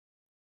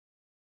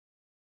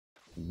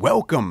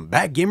Welcome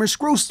back, gamers.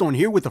 Screwstone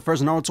here with the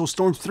first Naruto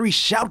Storm 3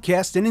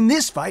 Shoutcast, and in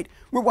this fight,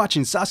 we're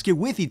watching Sasuke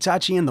with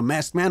Itachi and the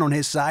Masked Man on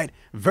his side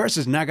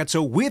versus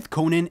Nagato with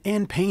Conan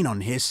and Pain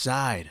on his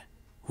side.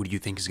 Who do you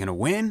think is gonna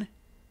win?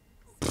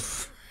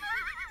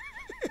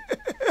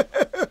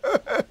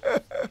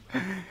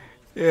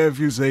 Yeah, if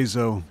you say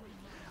so.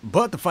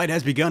 But the fight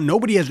has begun.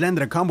 Nobody has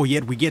landed a combo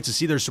yet. We get to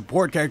see their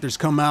support characters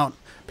come out.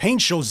 Pain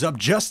shows up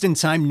just in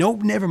time.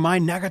 Nope, never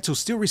mind. Nagato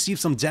still receives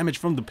some damage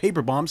from the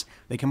paper bombs.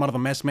 They come out of the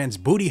Masked Man's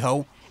booty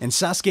hole. And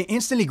Sasuke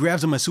instantly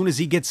grabs him as soon as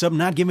he gets up,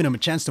 not giving him a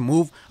chance to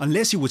move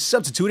unless he was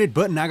substituted.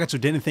 But Nagato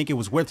didn't think it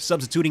was worth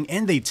substituting,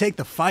 and they take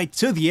the fight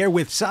to the air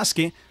with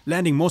Sasuke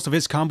landing most of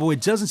his combo.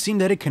 It doesn't seem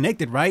that it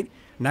connected right.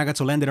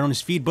 Nagato landed on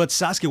his feet, but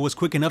Sasuke was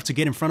quick enough to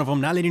get in front of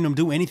him, not letting him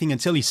do anything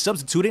until he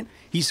substituted.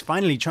 He's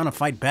finally trying to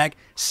fight back.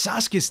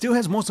 Sasuke still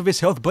has most of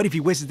his health, but if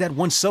he wasted that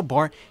one sub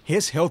bar,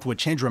 his health would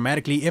change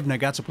dramatically if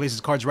Nagato plays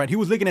his cards right. He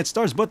was looking at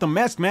stars, but the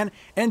Masked Man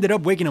ended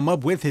up waking him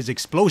up with his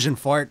explosion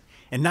fart.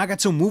 And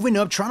Nagato moving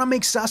up, trying to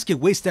make Sasuke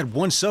waste that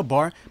one sub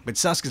bar, but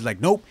Sasuke's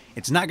like, nope,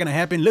 it's not gonna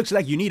happen. Looks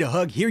like you need a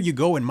hug. Here you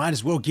go, and might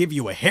as well give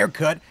you a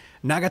haircut.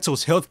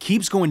 Nagato's health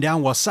keeps going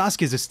down while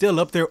Sasuke's is still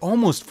up there,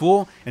 almost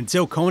full,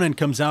 until Conan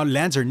comes out,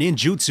 lands her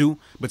ninjutsu,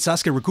 but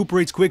Sasuke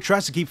recuperates quick,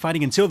 tries to keep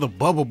fighting until the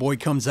Bubble Boy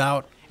comes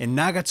out, and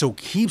Nagato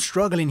keeps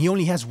struggling. He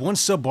only has one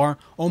sub bar,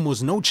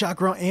 almost no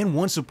chakra, and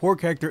one support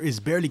character is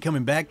barely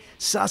coming back.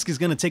 Sasuke's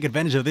gonna take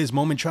advantage of this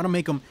moment, trying to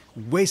make him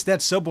waste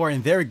that sub bar,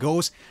 and there it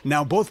goes.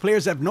 Now both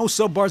players have no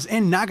sub bars,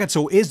 and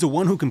Nagato is the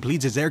one who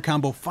completes his air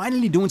combo,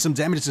 finally doing some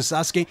damage to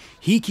Sasuke.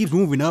 He keeps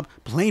moving up,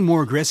 playing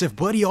more aggressive,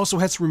 but he also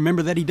has to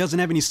remember that he doesn't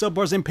have any sub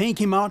bars, and Pain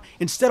came out.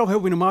 Instead of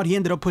helping him out, he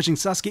ended up pushing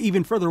Sasuke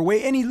even further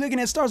away, and he's looking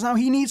at stars now.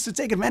 He needs to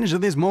take advantage of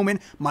this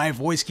moment. My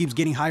voice keeps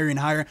getting higher and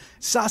higher.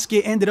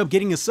 Sasuke ended up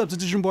getting a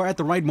substitution bar at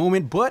the right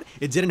moment, but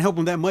it didn't help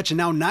him that much, and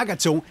now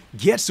Nagato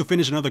gets to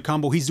finish another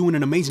combo. He's doing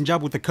an amazing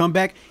job with the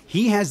comeback.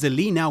 He has the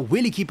lead now.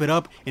 Will he keep it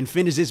up and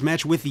finish this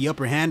match with the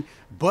upper hand?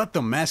 But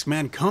the Masked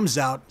Man comes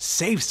out,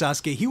 saves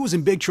Sasuke. He was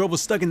in big trouble,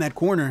 stuck in that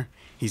corner.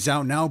 He's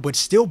out now, but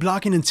still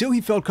blocking until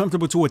he felt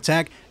comfortable to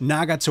attack.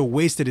 Nagato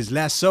wasted his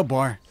last sub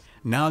bar.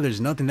 Now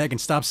there's nothing that can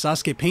stop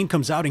Sasuke. Pain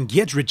comes out and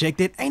gets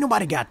rejected. Ain't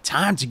nobody got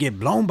time to get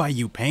blown by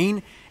you,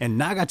 Pain. And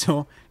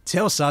Nagato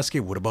tells Sasuke,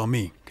 what about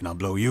me? Can I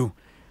blow you?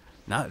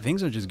 Now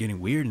things are just getting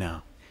weird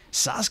now.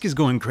 Sasuke's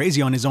going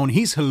crazy on his own.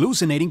 He's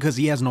hallucinating because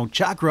he has no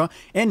chakra,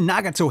 and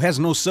Nagato has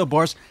no sub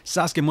bars.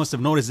 Sasuke must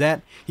have noticed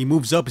that. He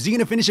moves up. Is he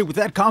gonna finish it with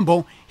that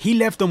combo? He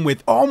left him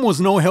with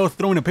almost no health,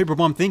 throwing a paper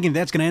bomb, thinking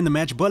that's gonna end the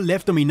match, but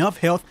left him enough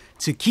health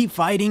to keep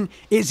fighting.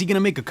 Is he gonna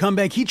make a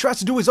comeback? He tries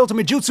to do his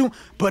ultimate jutsu,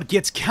 but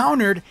gets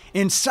countered,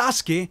 and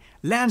Sasuke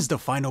lands the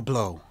final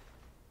blow.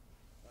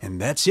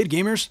 And that's it,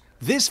 gamers.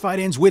 This fight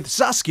ends with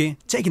Sasuke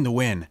taking the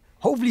win.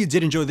 Hopefully you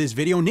did enjoy this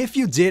video, and if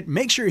you did,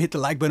 make sure you hit the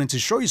like button to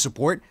show your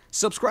support,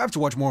 subscribe to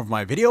watch more of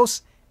my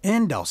videos,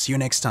 and I'll see you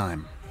next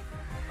time.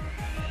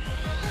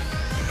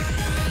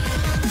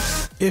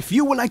 If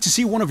you would like to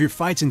see one of your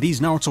fights in these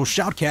Naruto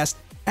Shoutcasts,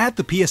 add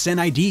the PSN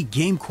ID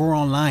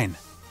GameCoreOnline.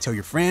 Tell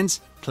your friends,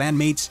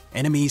 clanmates,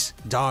 enemies,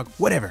 dog,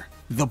 whatever.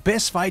 The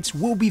best fights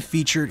will be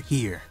featured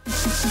here.